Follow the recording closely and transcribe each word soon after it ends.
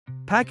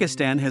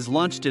Pakistan has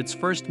launched its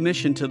first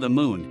mission to the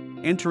moon,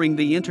 entering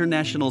the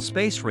international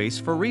space race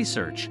for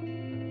research.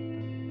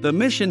 The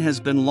mission has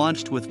been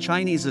launched with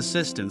Chinese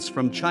assistance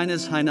from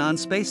China's Hainan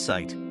space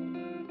site.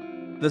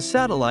 The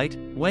satellite,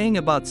 weighing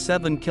about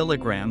 7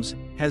 kilograms,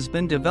 has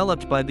been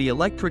developed by the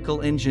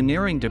Electrical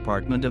Engineering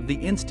Department of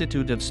the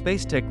Institute of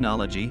Space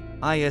Technology,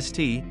 IST,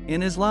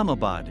 in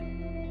Islamabad.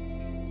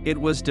 It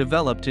was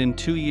developed in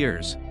 2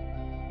 years.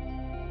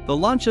 The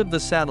launch of the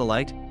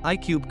satellite,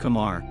 iCube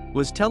Qamar,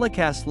 was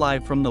telecast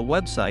live from the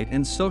website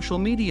and social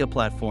media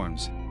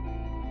platforms.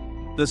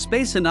 The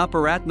Space and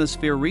Upper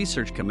Atmosphere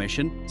Research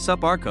Commission,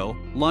 (SUPARCO),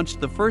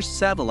 launched the first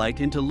satellite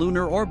into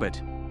lunar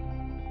orbit.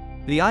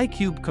 The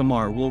iCube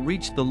Qamar will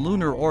reach the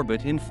lunar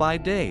orbit in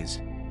 5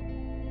 days.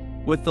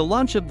 With the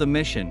launch of the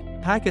mission,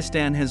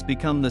 Pakistan has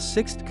become the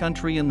 6th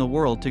country in the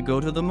world to go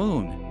to the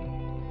moon.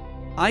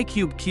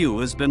 iCube Q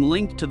has been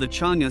linked to the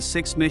Chang'e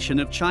 6 mission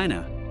of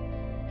China.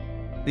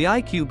 The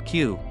iCube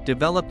Q,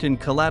 developed in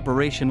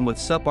collaboration with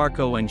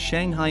SUPARCO and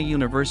Shanghai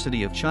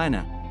University of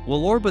China,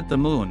 will orbit the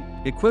moon,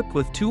 equipped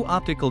with 2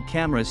 optical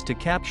cameras to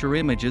capture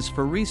images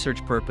for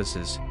research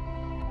purposes.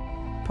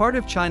 Part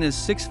of China's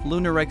 6th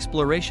lunar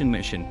exploration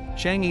mission,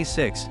 Chang'e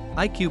 6,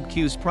 iCube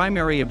Q's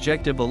primary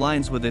objective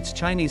aligns with its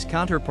Chinese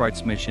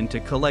counterpart's mission to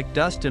collect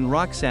dust and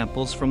rock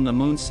samples from the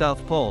moon's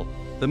south pole.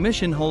 The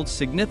mission holds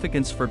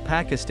significance for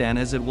Pakistan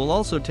as it will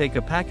also take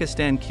a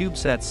Pakistan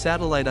CubeSat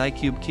satellite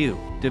iCube Q,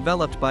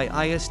 developed by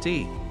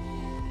IST.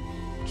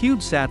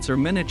 CubeSats are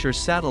miniature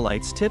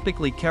satellites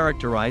typically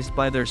characterized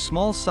by their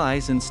small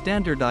size and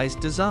standardized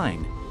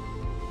design.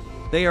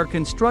 They are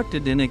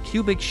constructed in a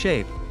cubic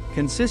shape,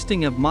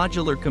 consisting of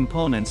modular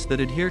components that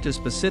adhere to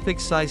specific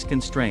size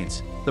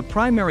constraints. The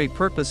primary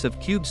purpose of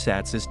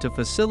CubeSats is to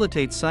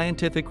facilitate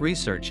scientific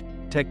research,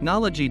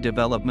 technology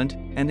development,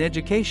 and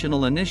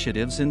educational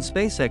initiatives in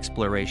space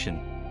exploration.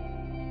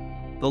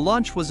 The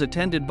launch was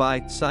attended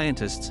by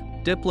scientists,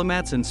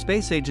 diplomats and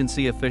space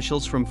agency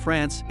officials from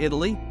France,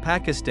 Italy,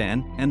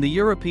 Pakistan, and the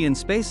European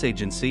Space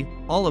Agency,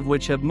 all of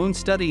which have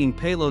moon-studying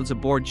payloads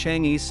aboard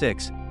Chang'e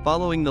 6.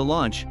 Following the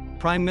launch,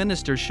 Prime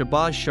Minister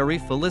Shehbaz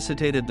Sharif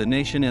felicitated the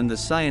nation and the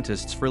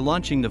scientists for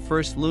launching the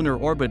first lunar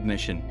orbit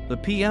mission. The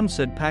PM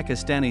said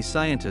Pakistani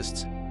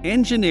scientists,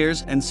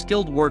 engineers and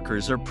skilled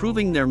workers are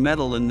proving their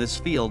mettle in this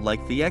field,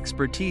 like the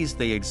expertise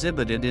they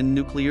exhibited in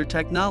nuclear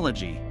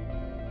technology.